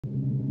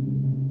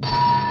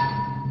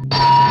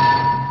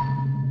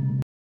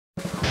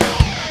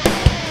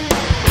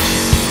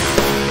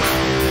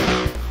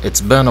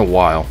It's been a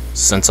while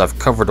since I've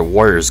covered a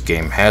Warriors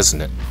game,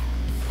 hasn't it?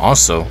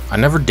 Also, I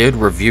never did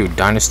review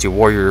Dynasty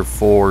Warrior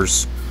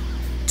 4's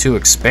two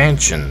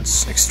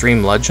expansions,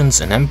 Xtreme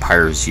Legends and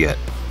Empires, yet.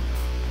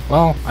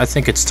 Well, I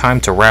think it's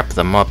time to wrap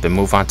them up and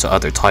move on to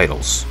other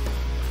titles.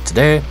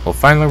 Today, we'll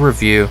finally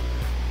review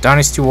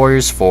Dynasty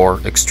Warriors 4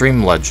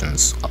 Xtreme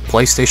Legends, a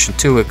PlayStation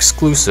 2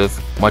 exclusive,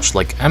 much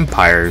like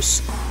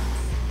Empires,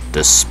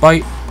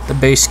 despite the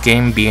base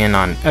game being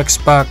on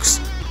Xbox,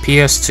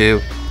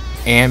 PS2,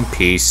 and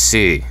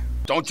PC.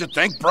 Don't you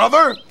think,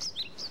 brother?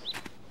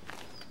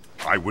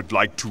 I would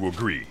like to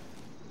agree.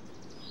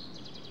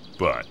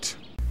 But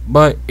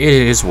it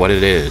is what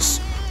it is.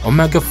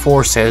 Omega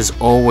Force has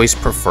always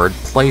preferred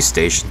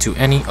PlayStation to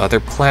any other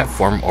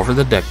platform over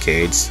the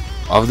decades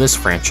of this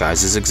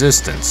franchise's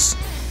existence.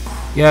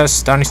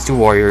 Yes, Dynasty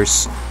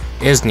Warriors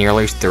is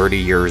nearly 30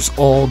 years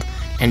old,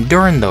 and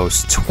during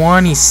those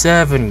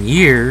 27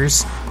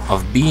 years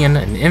of being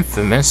an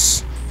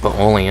infamous, but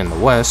only in the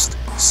West,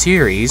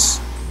 series,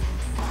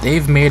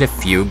 they've made a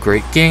few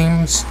great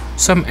games,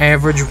 some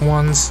average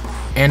ones,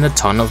 and a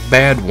ton of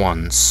bad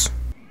ones.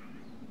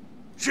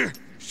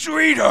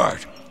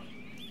 Sweetheart,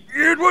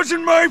 it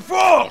wasn't my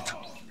fault.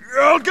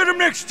 I'll get him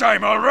next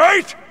time,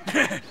 alright?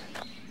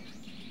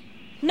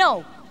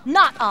 No,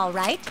 not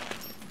alright.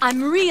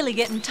 I'm really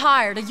getting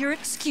tired of your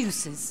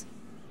excuses.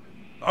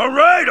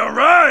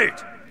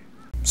 Alright!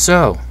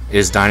 So,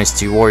 is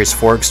Dynasty Warriors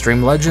 4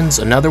 Xtreme Legends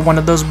another one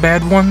of those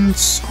bad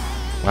ones?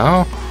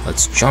 Well,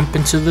 let's jump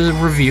into the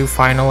review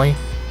finally,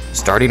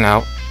 starting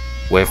out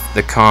with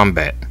the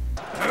combat.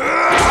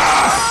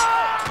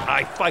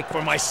 I fight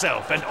for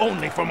myself and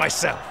only for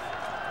myself.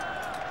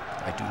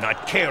 I do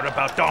not care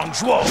about Dong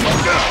Zhuo.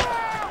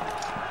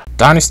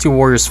 Dynasty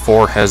Warriors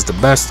 4 has the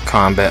best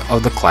combat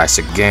of the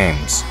classic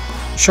games.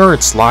 Sure,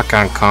 it's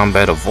lock-on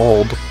combat of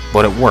old,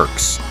 but it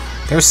works.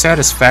 There's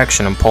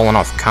satisfaction in pulling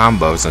off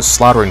combos and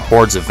slaughtering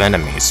hordes of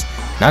enemies,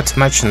 not to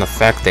mention the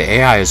fact the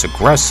AI is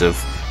aggressive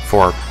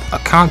for a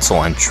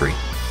console entry,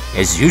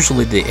 as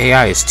usually the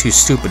AI is too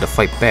stupid to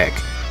fight back,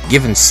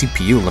 given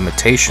CPU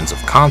limitations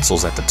of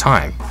consoles at the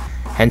time,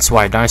 hence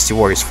why Dynasty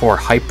Warriors 4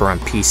 Hyper on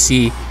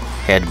PC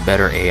had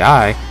better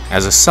AI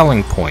as a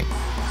selling point,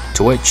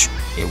 to which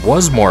it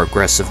was more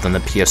aggressive than the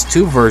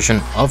PS2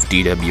 version of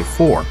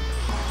DW4.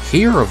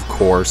 Here, of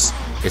course,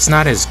 it's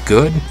not as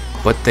good,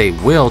 but they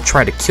will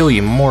try to kill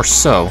you more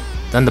so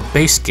than the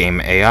base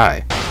game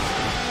AI.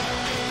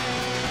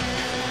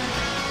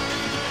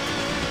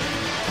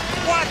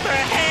 What the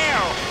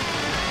hell?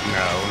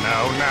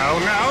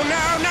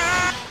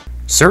 No.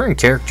 Certain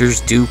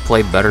characters do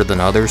play better than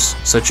others,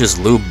 such as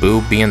Lu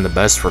Bu being the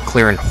best for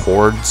clearing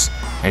hordes,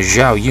 and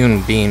Zhao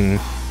Yun being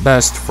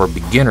best for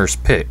beginner's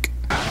pick.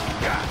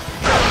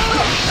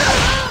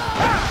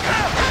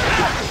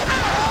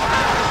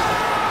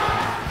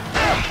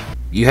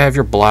 You have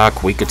your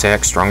block, weak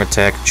attack, strong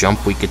attack,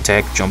 jump, weak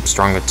attack, jump,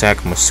 strong attack,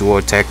 Musou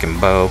attack, and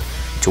bow,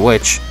 to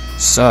which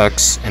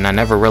sucks, and I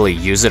never really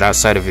use it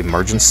outside of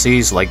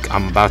emergencies, like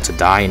I'm about to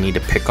die and need to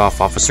pick off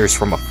officers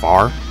from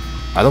afar.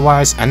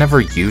 Otherwise, I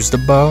never used the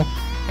bow,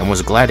 and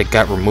was glad it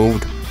got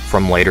removed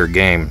from later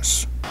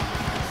games.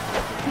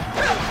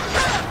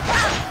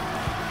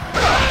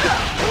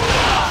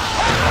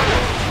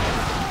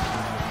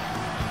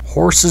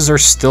 Horses are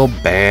still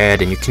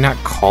bad, and you cannot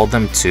call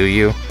them to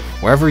you.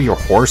 Wherever your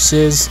horse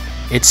is,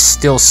 it's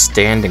still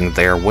standing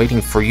there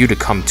waiting for you to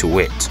come to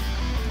it.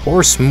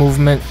 Horse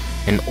movement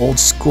in old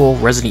school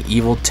Resident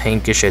Evil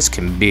tankish as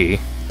can be.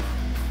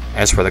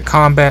 As for the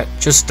combat,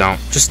 just don't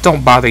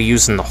bother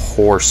using the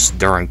horse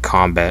during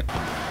combat.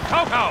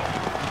 Coco,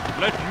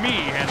 let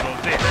me handle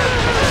this.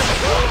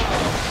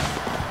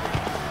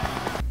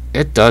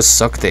 It does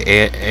suck the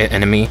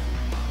enemy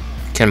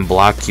can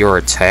block your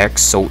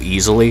attacks so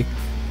easily,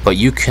 but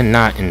you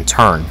cannot in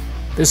turn.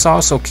 This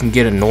also can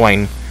get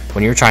annoying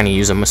when you're trying to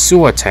use a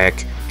Musou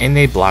attack and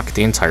they block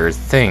the entire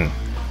thing.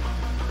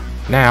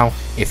 Now,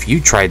 if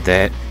you tried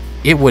that,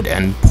 it would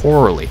end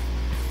poorly.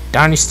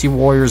 Dynasty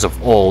Warriors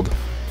of old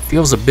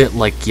feels a bit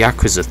like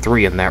Yakuza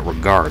 3 in that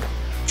regard,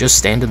 just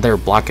standing there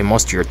blocking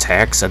most of your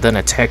attacks and then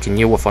attacking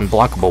you with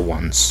unblockable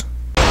ones.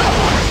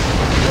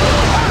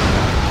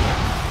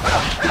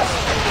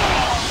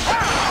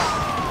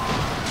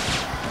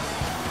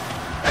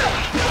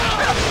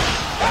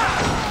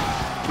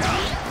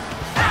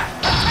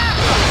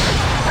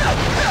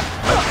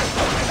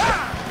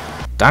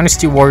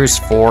 Dynasty Warriors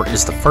 4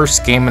 is the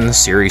first game in the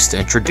series to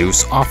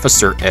introduce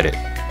Officer Edit.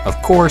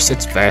 Of course,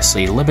 it's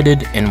vastly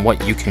limited in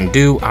what you can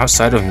do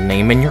outside of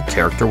naming your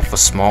character with a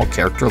small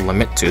character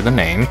limit to the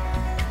name.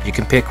 You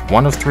can pick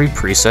one of 3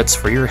 presets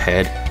for your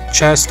head,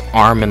 chest,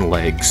 arm, and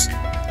legs.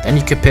 Then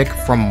you can pick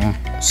from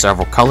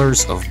several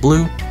colors of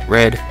blue,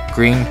 red,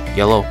 green,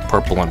 yellow,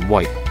 purple, and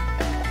white.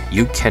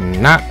 You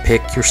cannot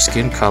pick your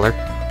skin color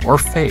or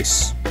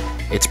face.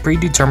 It's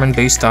predetermined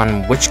based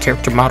on which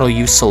character model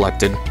you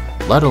selected,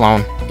 let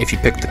alone if you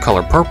pick the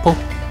color purple,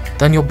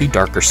 then you'll be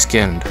darker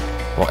skinned,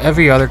 while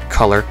every other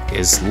color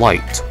is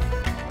light.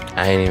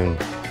 I ain't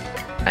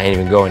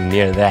even going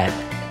near that.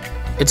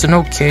 It's an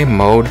okay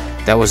mode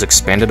that was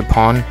expanded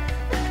upon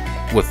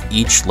with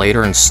each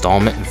later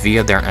installment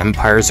via their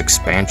Empire's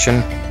expansion,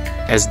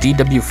 as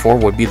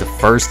DW4 would be the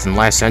first and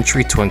last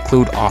entry to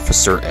include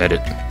Officer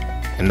Edit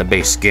in the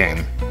base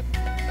game.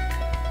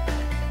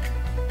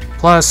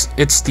 Plus,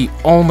 it's the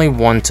only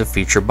one to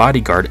feature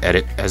Bodyguard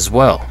Edit as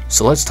well,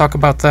 so let's talk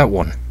about that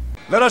one.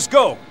 Let us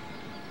go!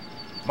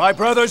 My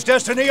brother's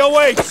destiny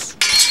awaits!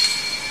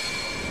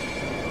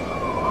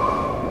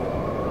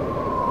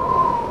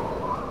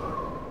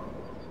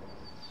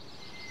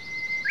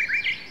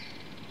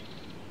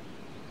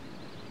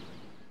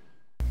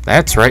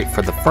 That's right,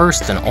 for the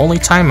first and only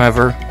time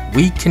ever,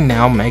 we can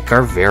now make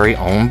our very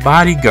own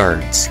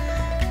bodyguards.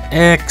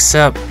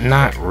 Except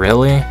not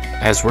really,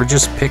 as we're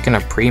just picking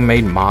a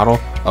pre-made model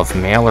of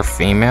male or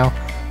female,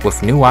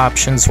 with new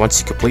options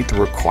once you complete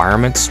the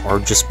requirements or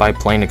just by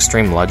playing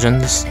Xtreme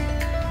Legends.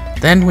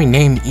 Then we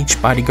name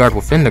each bodyguard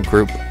within the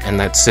group, and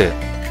that's it.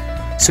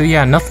 So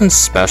yeah, nothing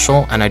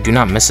special, and I do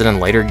not miss it in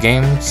later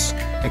games,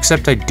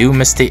 except I do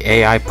miss the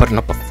AI putting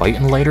up a fight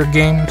in later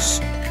games.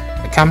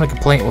 A common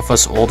complaint with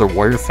us older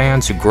Warrior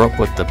fans who grew up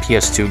with the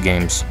PS2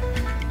 games.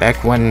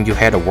 Back when you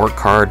had to work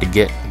hard to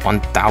get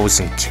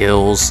 1,000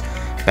 kills,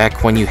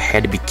 back when you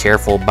had to be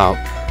careful about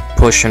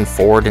pushing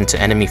forward into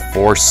enemy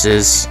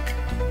forces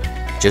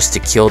just to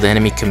kill the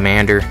enemy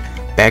commander,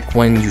 back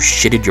when you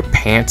shitted your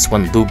pants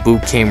when Lu Bu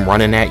came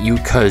running at you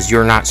cause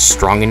you're not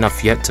strong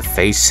enough yet to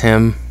face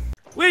him.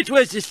 Which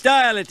was the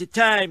style at the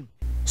time.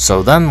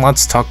 So then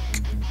let's talk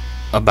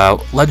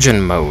about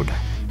Legend Mode.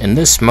 In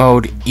this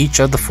mode, each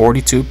of the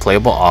 42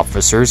 playable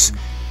officers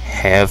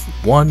have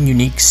one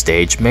unique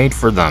stage made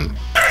for them.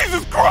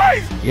 Jesus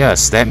Christ!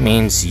 Yes, that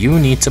means you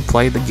need to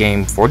play the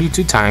game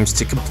 42 times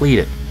to complete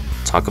it.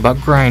 Talk about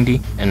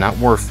grindy and not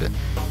worth it.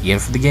 Even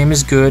if the game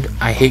is good,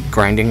 I hate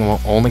grinding and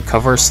will only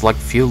cover a select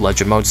few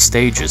Legend Mode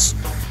stages.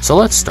 So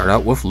let's start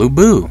out with Lu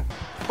Bu.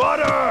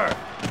 Butter!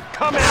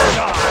 Come and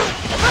die!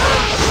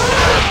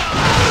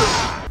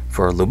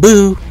 For Lu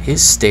Bu,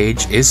 his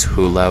stage is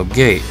Hulao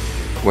Gate,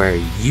 where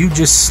you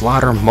just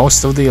slaughter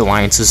most of the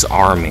Alliance's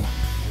army,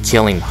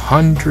 killing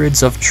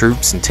hundreds of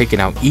troops and taking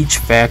out each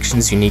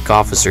faction's unique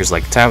officers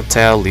like Tao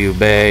Tao, Liu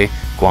Bei,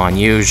 Guan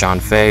Yu,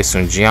 Zhang Fei,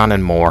 Sun Jian,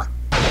 and more.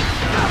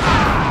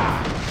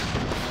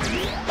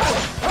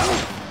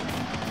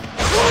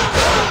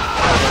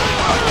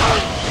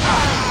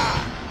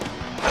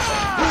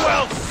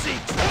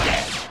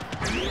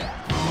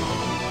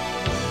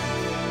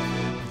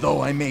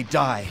 Though I may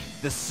die,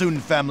 the Sun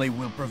family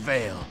will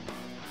prevail.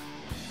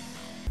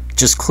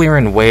 Just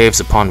clearing waves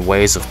upon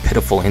waves of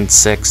pitiful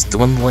insects,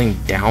 dwindling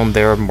down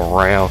their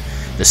morale.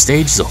 The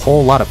stage is a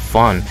whole lot of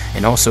fun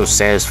and also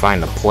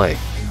satisfying to play.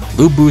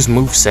 Lu Bu's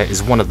moveset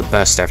is one of the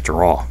best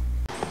after all.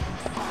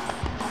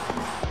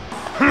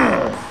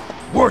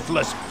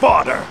 Worthless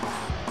fodder!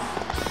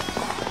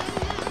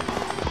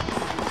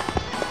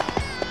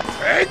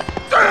 Take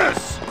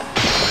this!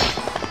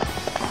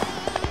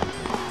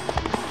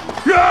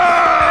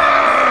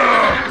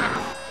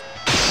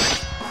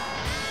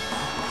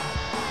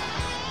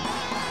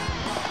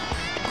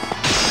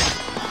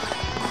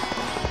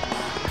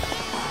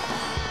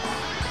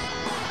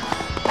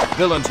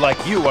 Villains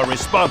like you are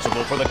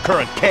responsible for the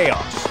current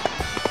chaos.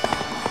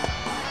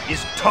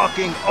 Is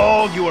talking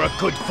all you are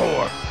good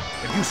for?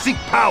 If you seek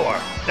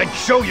power, then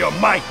show your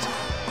might!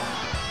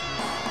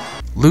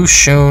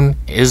 Moushouden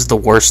is the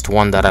worst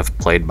one that I've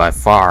played by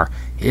far.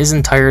 His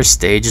entire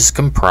stage is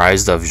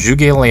comprised of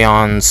Zhuge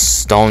Liang's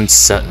Stone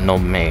Sentinel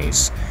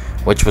Maze,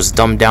 which was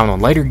dumbed down in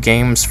later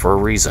games for a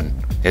reason.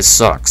 It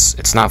sucks.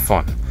 It's not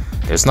fun.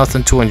 There's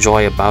nothing to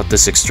enjoy about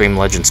this Xtreme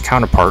Legends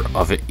counterpart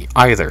of it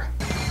either.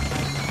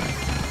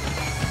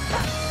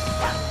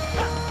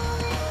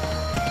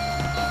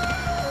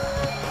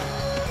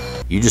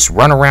 You just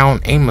run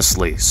around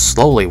aimlessly,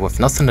 slowly, with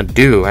nothing to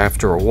do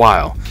after a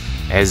while,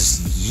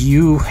 as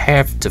you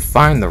have to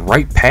find the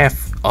right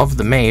path of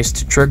the maze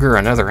to trigger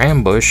another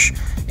ambush,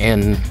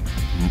 and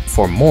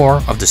for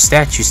more of the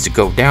statues to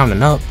go down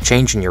and up,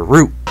 changing your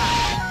route.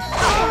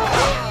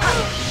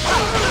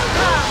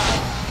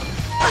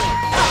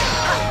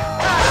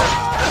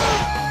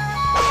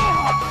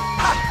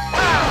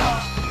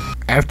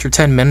 After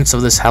 10 minutes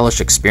of this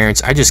hellish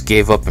experience, I just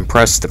gave up and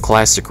pressed the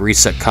classic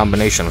reset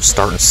combination of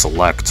start and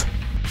select.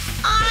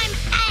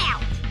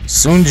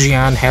 Sun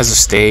Jian has a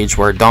stage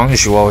where Dong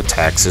Zhuo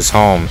attacks his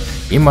home.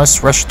 You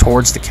must rush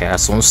towards the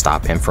castle and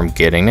stop him from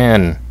getting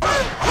in.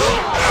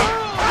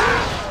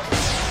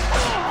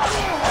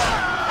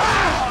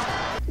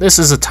 This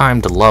is a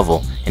time to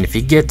level, and if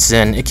he gets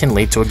in, it can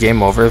lead to a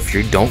game over if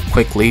you don't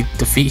quickly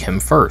defeat him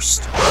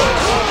first.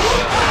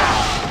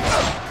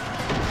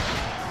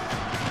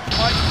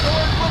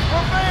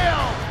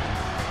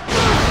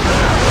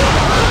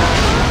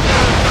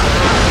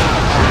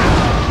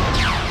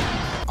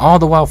 All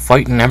the while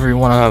fighting every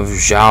one of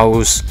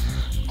Zhao's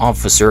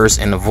officers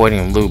and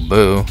avoiding Lu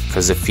Bu,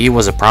 because if he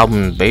was a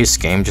problem in the base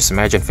game, just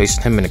imagine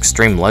facing him in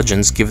Xtreme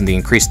Legends given the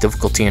increased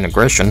difficulty and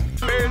aggression.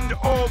 Bend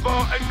over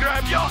and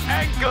grab your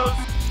ankles!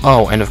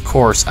 Oh, and of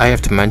course, I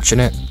have to mention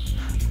it.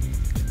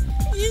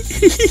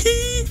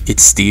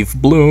 It's Steve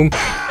Bloom.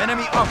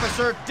 Enemy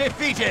officer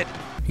defeated!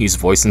 He's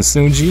voicing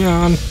Sun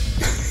Jian.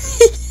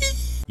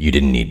 You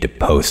didn't need to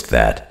post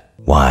that.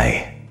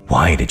 Why?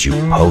 Why did you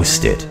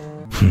post it?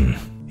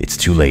 It's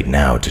too late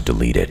now to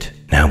delete it.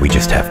 Now we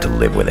just have to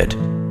live with it.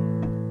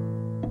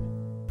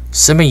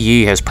 Sima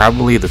Yi has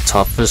probably the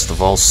toughest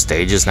of all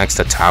stages next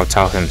to Cao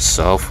Cao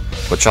himself,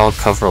 which I'll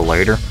cover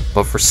later,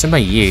 but for Sima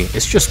Yi,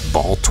 it's just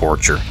ball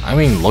torture. I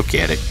mean, look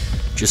at it.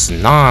 Just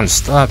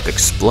non-stop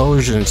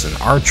explosions and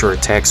archer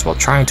attacks while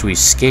trying to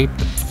escape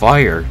the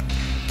fire,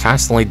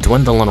 constantly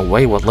dwindling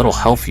away what little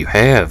health you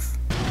have.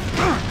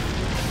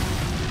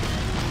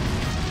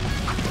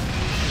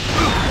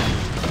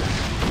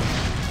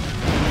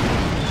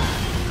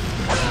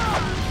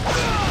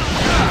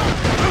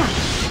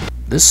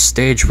 This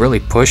stage really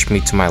pushed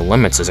me to my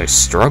limits as I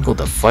struggled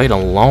to fight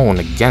alone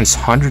against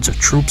hundreds of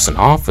troops and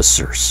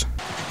officers.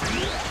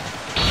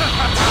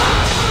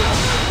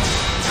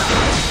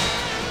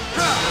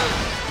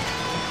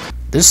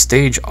 This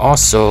stage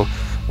also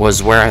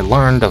was where I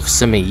learned of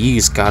Sima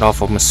Yi's God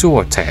Awful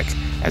Musou attack,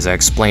 as I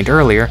explained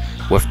earlier,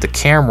 with the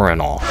camera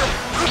and all.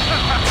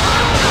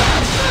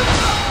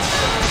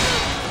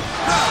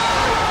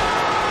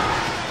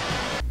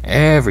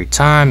 Every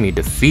time you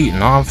defeat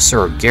an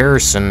officer or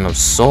garrison of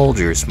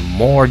soldiers,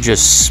 more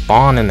just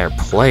spawn in their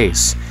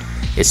place.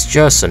 It's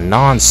just a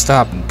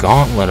non-stop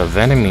gauntlet of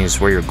enemies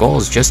where your goal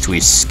is just to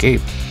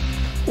escape,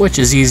 which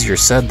is easier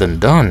said than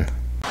done.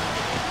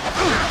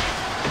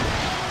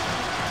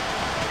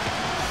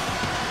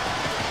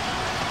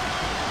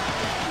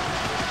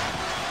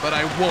 But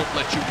I won't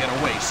let you get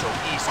away so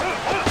easily.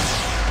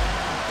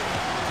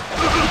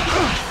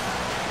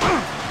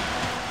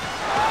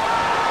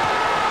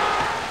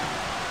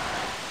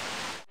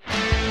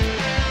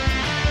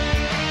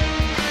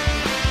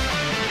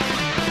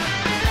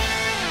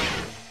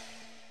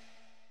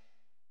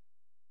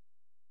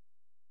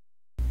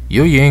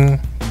 Yu Ying,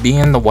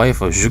 being the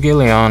wife of Zhuge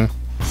Liang,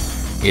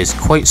 is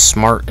quite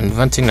smart,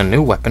 inventing a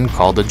new weapon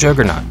called a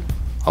Juggernaut,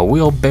 a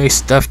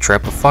wheel-based death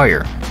trap of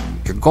fire.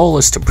 Your goal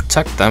is to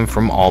protect them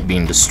from all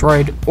being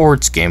destroyed, or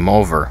it's game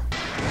over.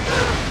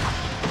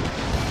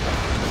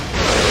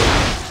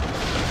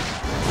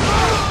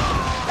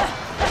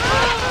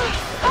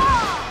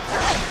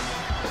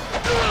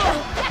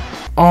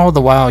 All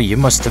the while, you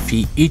must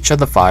defeat each of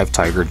the 5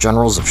 Tiger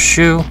Generals of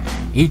Shu.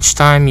 Each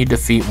time you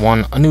defeat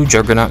one, a new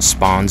Juggernaut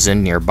spawns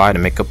in nearby to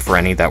make up for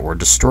any that were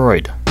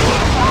destroyed.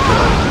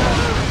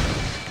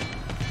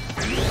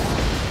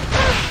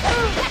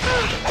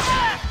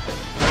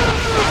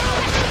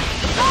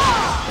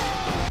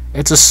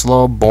 It's a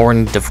slow,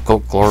 boring,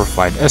 difficult,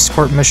 glorified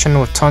escort mission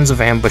with tons of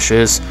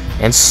ambushes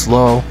and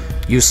slow,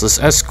 useless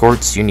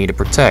escorts you need to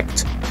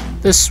protect.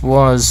 This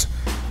was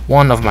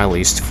one of my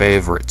least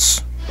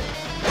favorites.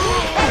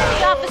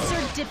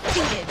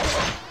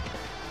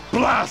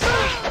 Blast!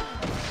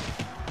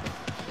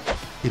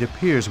 It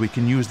appears we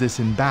can use this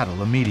in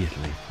battle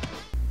immediately.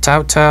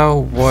 Cao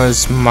Cao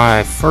was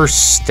my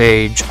first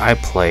stage I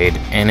played,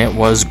 and it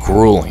was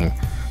grueling.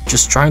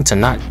 Just trying to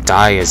not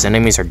die as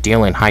enemies are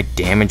dealing high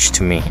damage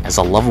to me as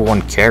a level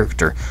 1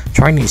 character,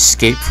 trying to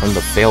escape from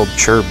the failed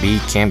Chur B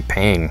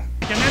campaign.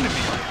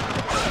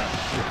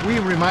 If we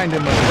remind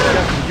him of his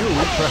debt to you,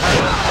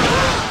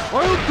 perhaps...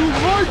 I'll do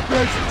my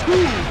best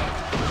too!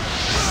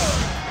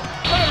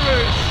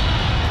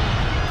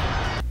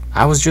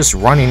 I was just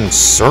running in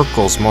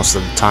circles most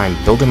of the time,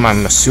 building my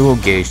Musou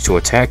gauge to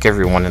attack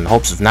everyone in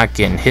hopes of not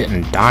getting hit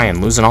and dying,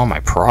 losing all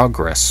my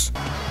progress.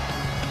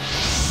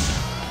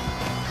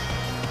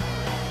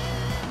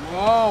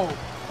 Wow,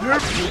 they're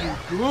pretty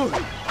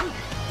good.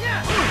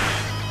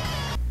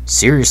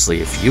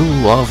 Seriously, if you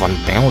love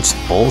unbalanced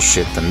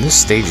bullshit, then this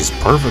stage is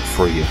perfect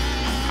for you.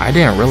 I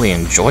didn't really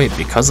enjoy it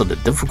because of the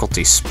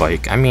difficulty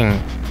spike. I mean,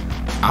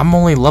 I'm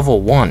only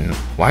level 1.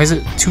 Why is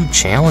it too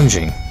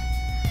challenging?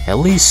 At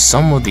least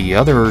some of the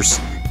others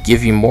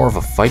give you more of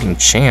a fighting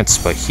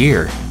chance, but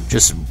here,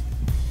 just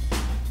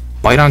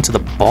bite onto the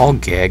ball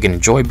gag and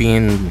enjoy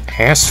being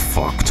ass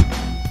fucked.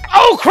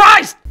 Oh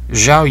Christ!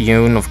 Zhao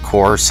Yun, of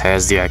course,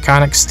 has the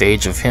iconic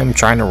stage of him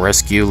trying to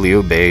rescue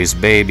Liu Bei's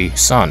baby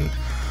son,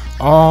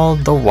 all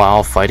the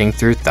while fighting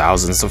through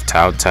thousands of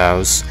Cao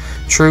Cao's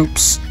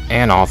troops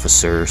and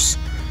officers.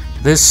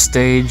 This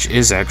stage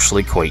is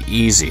actually quite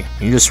easy.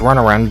 You just run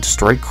around and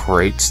destroy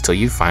crates till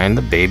you find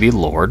the baby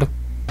lord.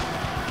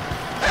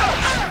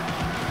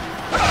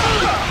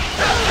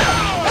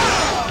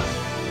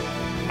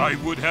 I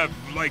would have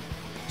liked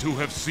to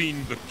have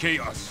seen the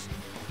chaos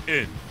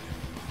end.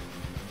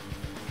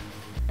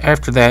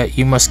 After that,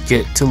 you must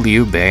get to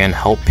Liu Bei and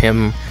help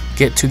him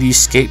get to the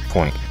escape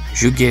point.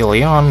 Zhuge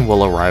Liang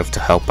will arrive to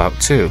help out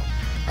too.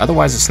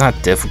 Otherwise it's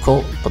not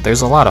difficult, but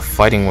there's a lot of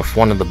fighting with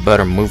one of the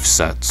better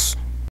movesets.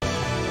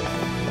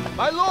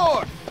 My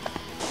lord!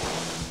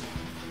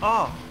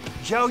 Ah,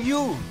 Zhao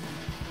Yun.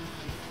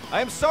 I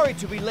am sorry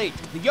to be late.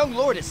 The young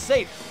lord is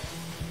safe.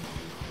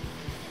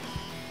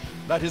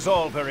 That is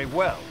all very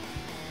well.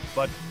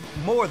 But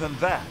more than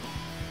that,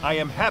 I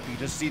am happy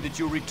to see that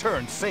you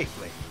returned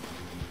safely.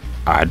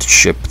 I'd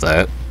ship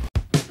that.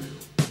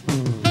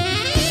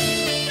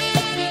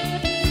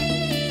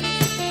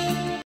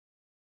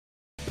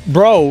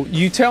 Bro,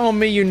 you telling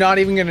me you're not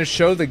even gonna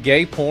show the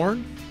gay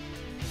porn?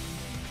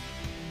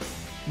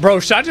 Bro,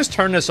 should I just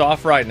turn this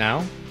off right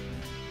now?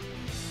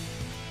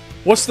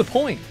 What's the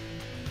point?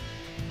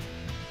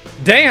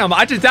 Damn,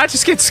 did I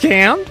just get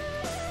scammed?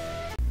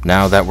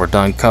 Now that we're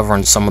done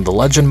covering some of the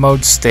Legend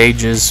Mode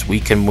stages, we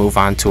can move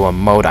on to a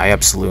mode I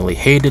absolutely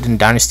hated in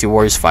Dynasty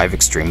Warriors 5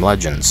 Xtreme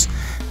Legends.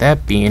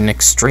 That being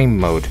Xtreme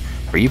Mode,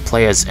 where you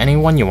play as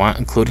anyone you want,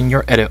 including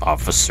your edit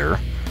officer,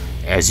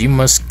 as you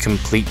must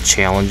complete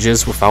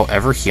challenges without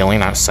ever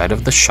healing outside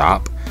of the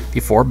shop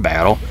before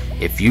battle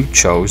if you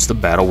chose the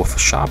battle with a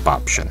shop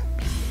option.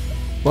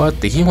 But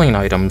the healing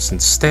items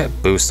and stat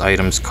boost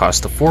items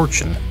cost a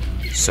fortune,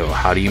 so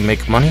how do you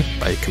make money?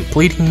 By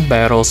completing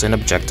battles and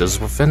objectives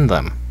within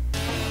them.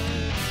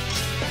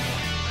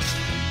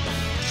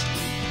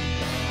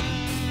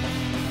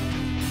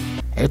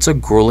 It's a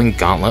grueling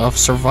gauntlet of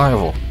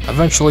survival.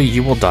 Eventually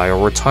you will die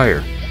or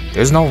retire.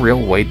 There's no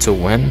real way to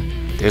win,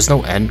 there's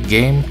no end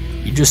game,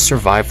 you just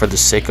survive for the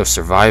sake of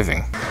surviving.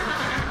 Enemy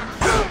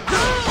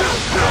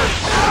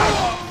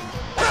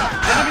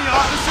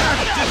officer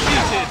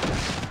defeated.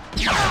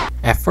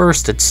 At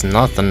first it's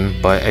nothing,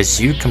 but as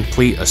you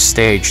complete a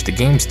stage, the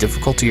game's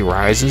difficulty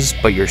rises,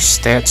 but your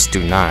stats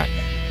do not.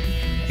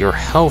 Your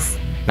health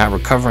not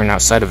recovering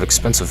outside of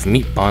expensive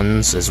meat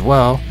buns as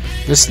well,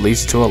 this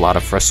leads to a lot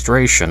of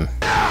frustration.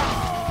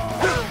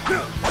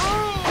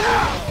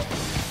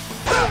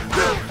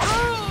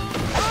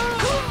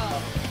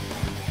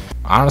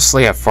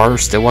 Honestly, at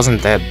first, it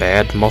wasn't that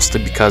bad,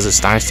 mostly because it's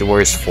Dynasty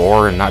Warriors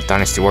 4 and not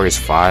Dynasty Warriors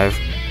 5.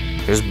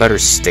 There's better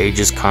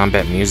stages,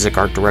 combat music,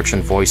 art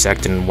direction, voice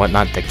acting, and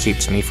whatnot that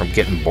keeps me from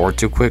getting bored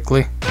too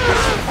quickly.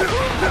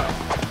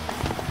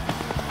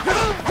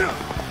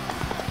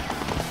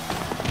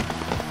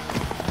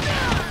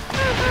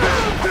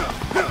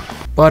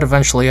 But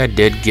eventually I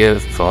did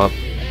give up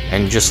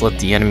and just let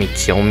the enemy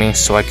kill me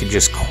so I could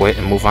just quit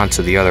and move on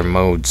to the other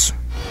modes.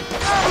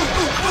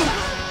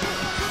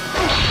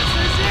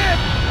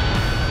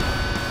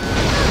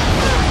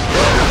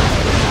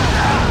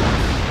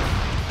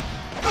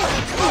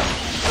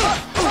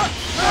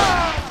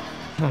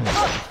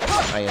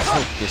 I had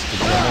hoped this to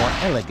be a more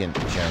elegant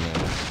journey.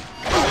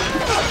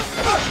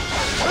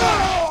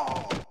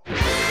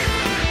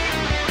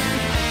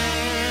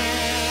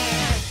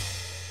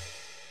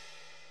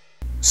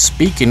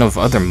 Speaking of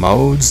other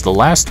modes, the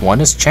last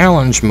one is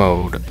Challenge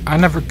Mode. I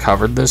never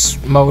covered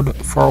this mode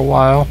for a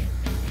while.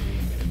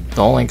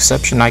 The only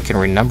exception I can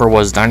remember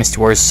was Dynasty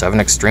Warriors 7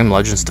 Xtreme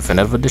Legends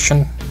Definitive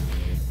Edition.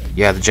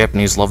 Yeah, the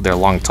Japanese love their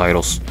long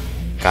titles.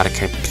 Gotta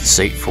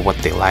compensate for what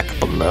they lack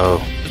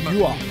below.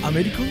 You are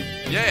American?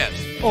 Yes.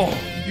 Oh,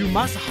 you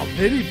must have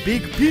very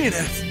big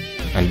penis.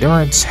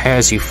 Endurance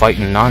has you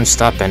fighting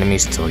non-stop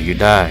enemies till you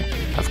die.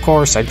 Of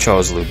course, I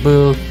chose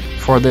Lubu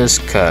for this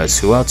cause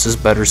who else is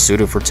better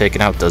suited for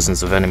taking out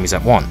dozens of enemies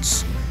at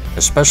once?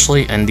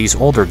 Especially in these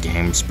older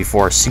games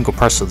before a single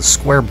press of the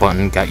square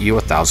button got you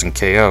 1,000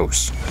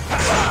 KOs.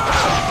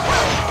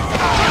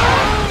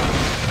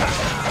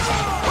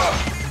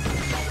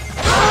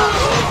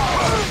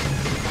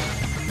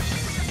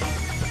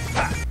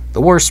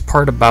 The worst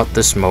part about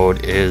this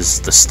mode is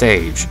the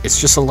stage.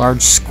 It's just a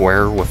large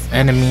square with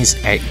enemies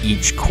at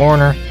each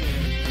corner,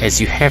 as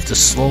you have to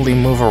slowly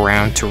move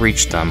around to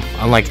reach them,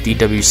 unlike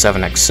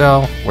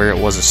DW7XL, where it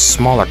was a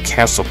smaller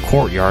castle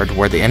courtyard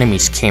where the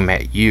enemies came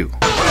at you.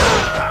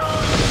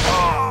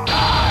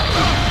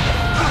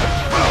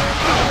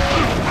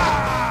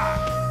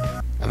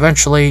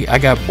 Eventually, I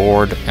got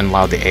bored and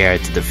allowed the AI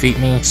to defeat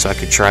me so I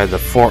could try the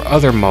 4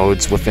 other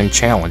modes within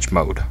Challenge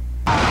Mode.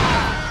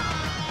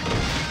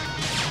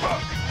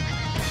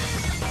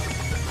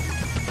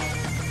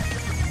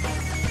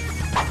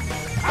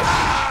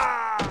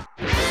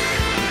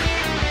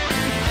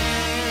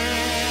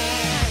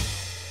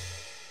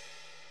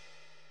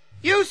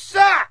 You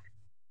suck!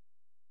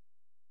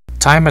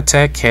 Time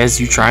Attack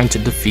has you trying to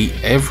defeat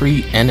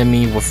every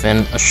enemy within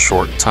a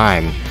short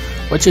time,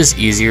 which is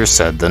easier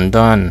said than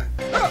done.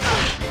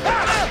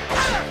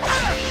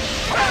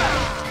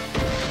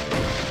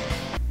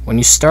 When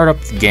you start up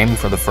the game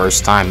for the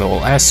first time, it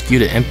will ask you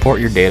to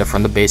import your data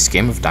from the base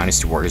game of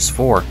Dynasty Warriors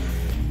 4,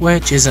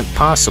 which isn't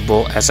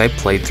possible as I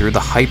played through the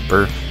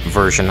Hyper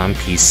version on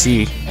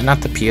PC and not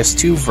the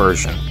PS2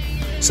 version.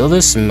 So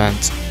this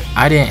meant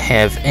I didn't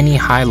have any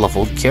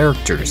high-leveled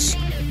characters,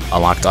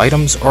 unlocked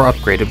items, or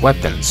upgraded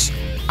weapons.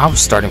 I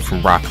was starting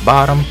from rock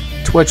bottom,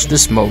 to which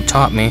this mode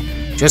taught me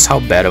just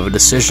how bad of a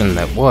decision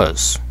that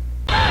was.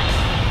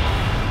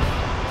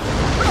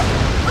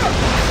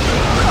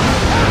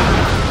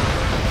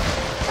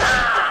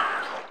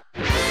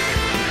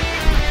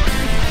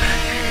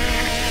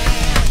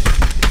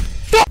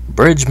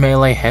 Bridge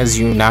melee has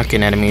you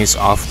knocking enemies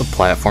off the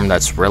platform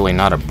that's really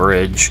not a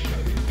bridge.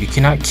 You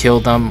cannot kill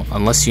them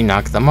unless you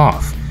knock them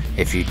off.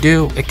 If you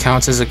do, it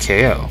counts as a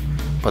KO,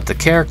 but the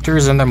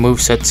characters and their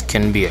movesets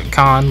can be a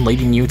con,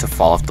 leading you to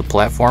fall off the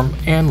platform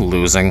and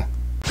losing.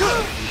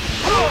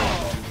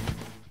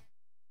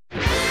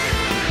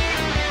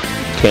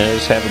 Can I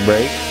just have a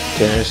break?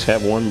 Can I just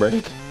have one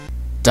break?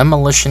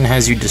 Demolition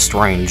has you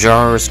destroying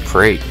jars,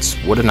 crates,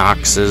 wooden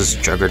oxes,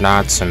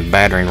 juggernauts, and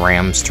battering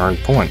rams to earn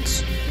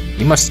points.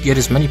 You must get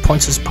as many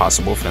points as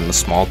possible within the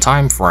small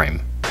time frame.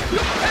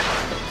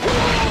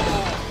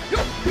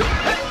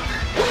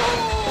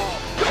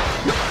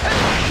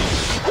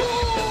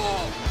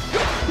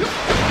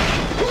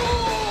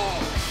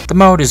 The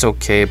mode is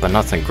okay, but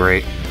nothing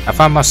great. I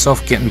found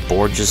myself getting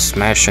bored just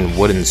smashing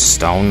wood and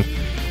stone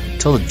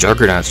until the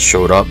juggernauts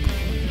showed up.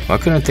 Why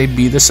couldn't they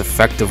be this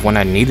effective when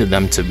I needed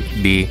them to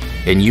be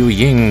in Yu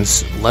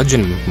Ying's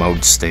Legend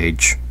mode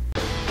stage?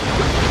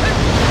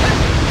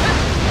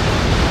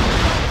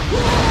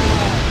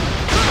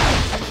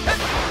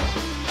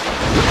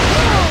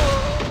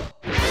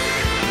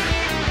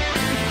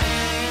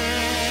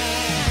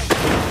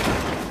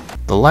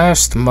 The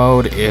last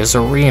mode is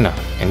Arena,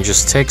 and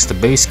just takes the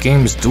base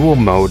game's duel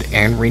mode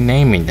and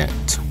renaming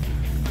it.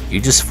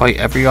 You just fight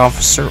every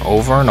officer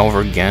over and over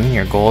again.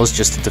 Your goal is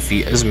just to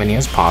defeat as many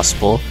as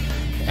possible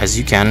as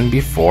you can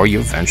before you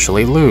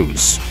eventually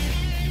lose.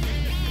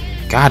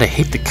 God, I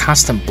hate the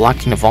constant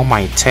blocking of all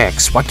my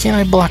attacks. Why can't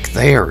I block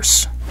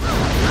theirs?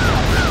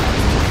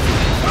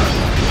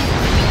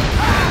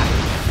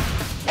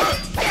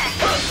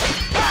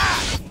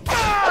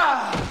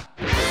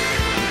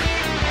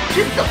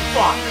 Get the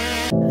fuck!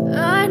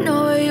 I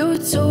know you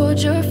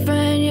told your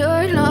friend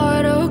you're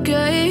not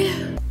okay.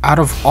 Out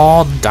of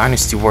all the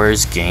Dynasty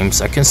Warriors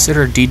games, I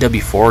consider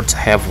DW4 to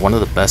have one of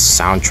the best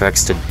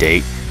soundtracks to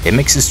date. It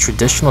mixes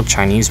traditional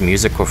Chinese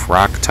music with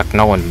rock,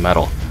 techno, and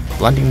metal,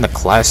 blending the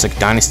classic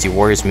Dynasty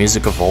Warriors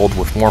music of old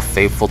with more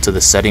faithful to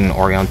the setting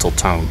oriental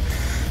tone.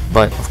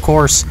 But, of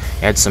course,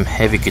 add some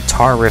heavy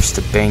guitar riffs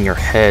to bang your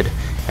head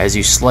as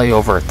you slay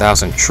over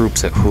 1,000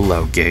 troops at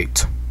Hulao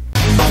Gate.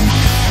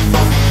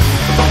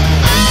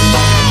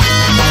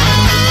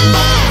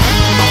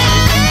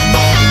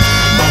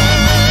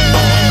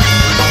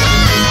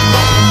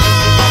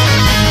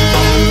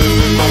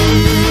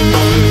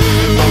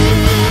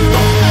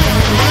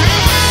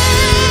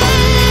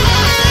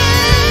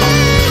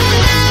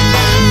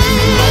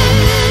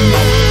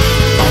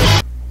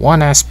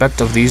 One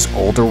aspect of these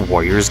older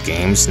Warriors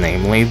games,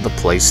 namely the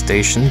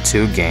PlayStation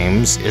 2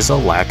 games, is a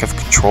lack of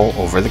control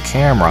over the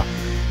camera.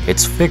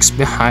 It's fixed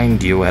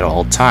behind you at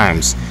all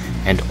times,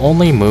 and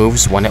only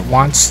moves when it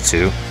wants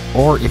to,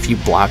 or if you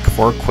block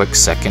for a quick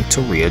second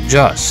to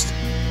readjust.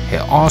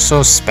 It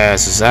also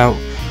spazzes out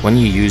when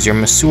you use your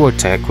Moushouden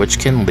attack, which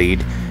can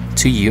lead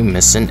to you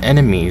missing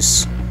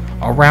enemies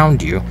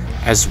around you,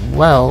 as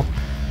well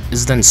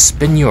as then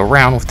spin you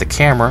around with the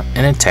camera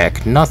and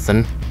attack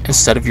nothing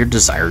instead of your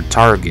desired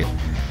target.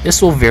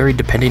 This will vary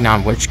depending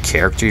on which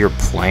character you're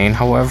playing.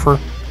 However,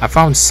 I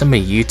found Sima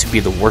Yi to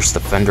be the worst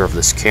offender of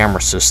this camera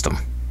system.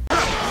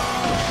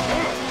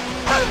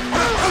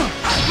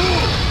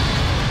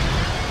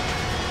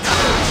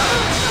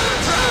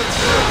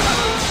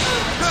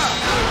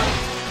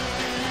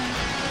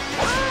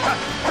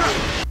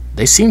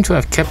 They seem to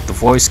have kept the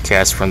voice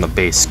cast from the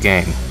base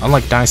game,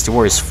 unlike Dynasty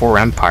Warriors 4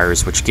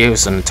 Empires, which gave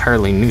us an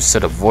entirely new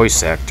set of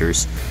voice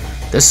actors.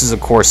 This is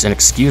of course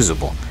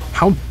inexcusable.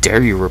 How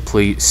dare you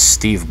replace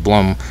Steve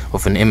Blum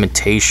with an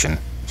imitation?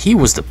 He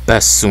was the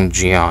best Sun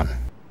Jian.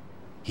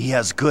 He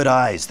has good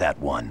eyes, that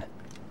one.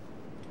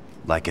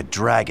 Like a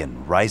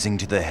dragon rising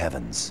to the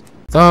heavens.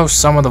 Though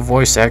some of the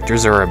voice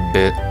actors are a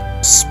bit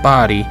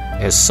spotty,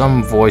 as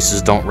some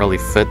voices don't really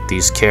fit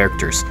these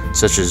characters,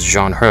 such as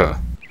Jean He.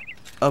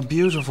 A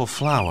beautiful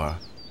flower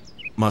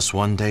must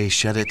one day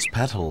shed its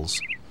petals,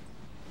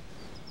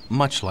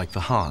 much like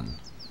the Han.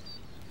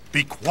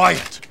 Be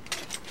quiet!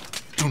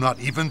 Do not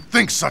even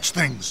think such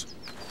things!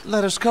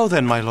 Let us go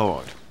then, my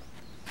lord.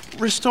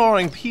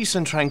 Restoring peace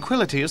and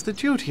tranquility is the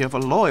duty of a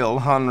loyal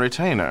Han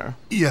retainer.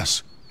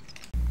 Yes.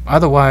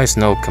 Otherwise,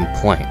 no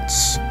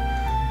complaints.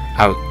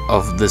 Out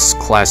of this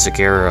classic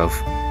era of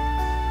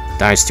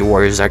Dynasty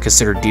Warriors, I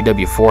consider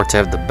DW4 to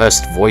have the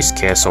best voice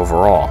cast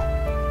overall.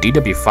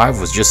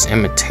 DW5 was just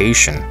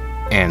imitation,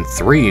 and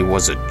 3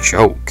 was a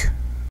joke.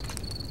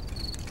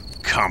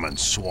 Common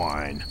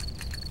swine.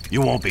 You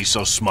won't be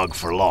so smug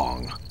for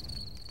long.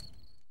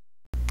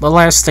 The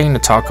last thing to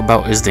talk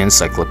about is the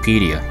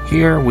Encyclopedia.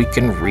 Here we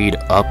can read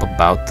up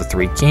about the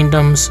 3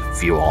 kingdoms,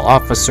 view all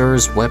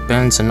officers,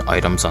 weapons, and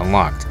items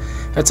unlocked.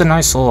 It's a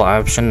nice little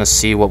option to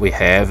see what we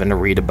have and to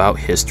read about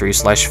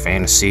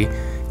history/fantasy,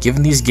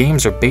 given these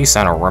games are based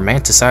on a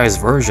romanticized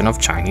version of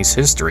Chinese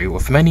history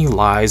with many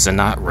lies and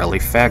not really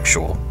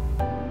factual.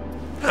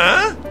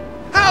 Huh?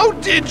 How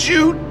did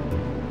you...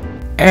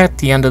 At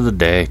the end of the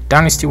day,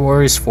 Dynasty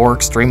Warriors 4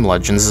 Xtreme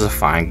Legends is a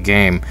fine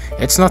game.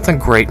 It's nothing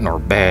great nor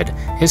bad.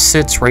 It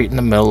sits right in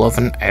the middle of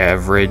an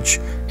average,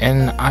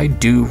 and I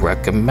do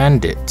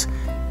recommend it.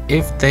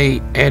 If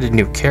they added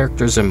new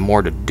characters and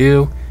more to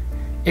do,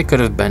 it could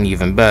have been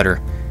even better,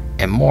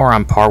 and more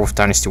on par with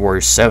Dynasty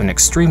Warriors 7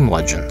 Xtreme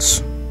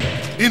Legends.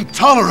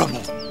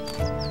 Intolerable!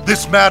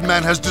 This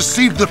madman has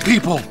deceived the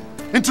people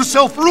into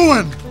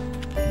self-ruin!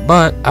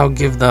 But I'll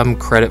give them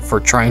credit for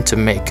trying to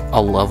make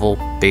a level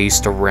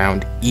based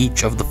around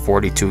each of the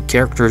 42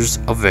 characters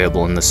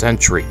available in this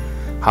entry.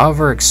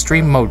 However,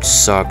 Xtreme Mode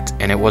sucked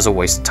and it was a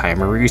waste of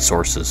time and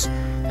resources.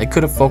 They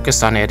could have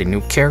focused on adding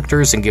new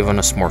characters and given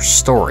us more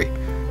story,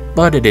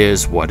 but it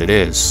is what it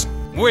is.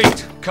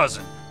 Wait,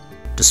 cousin.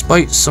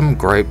 Despite some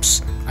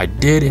gripes, I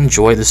did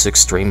enjoy this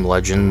Xtreme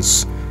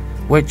Legends,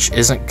 which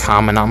isn't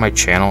common on my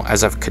channel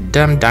as I've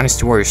condemned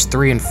Dynasty Warriors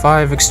 3 and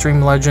 5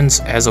 Xtreme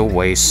Legends as a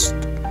waste,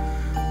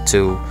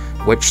 to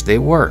which they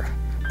were,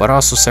 but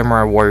also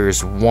Samurai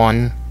Warriors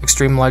 1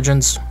 Xtreme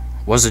Legends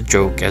was a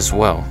joke as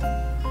well.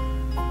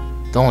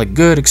 The only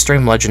good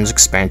Xtreme Legends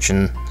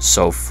expansion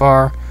so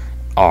far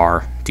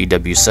are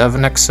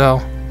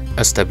DW7XL,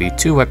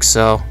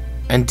 SW2XL,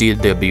 and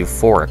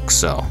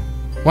DW4XL.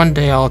 One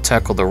day I'll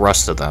tackle the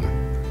rest of them.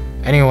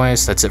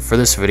 Anyways, that's it for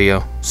this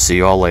video. See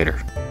you all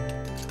later.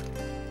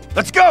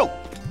 Let's go!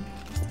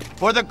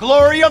 For the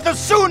glory of the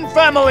Soon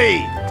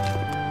family!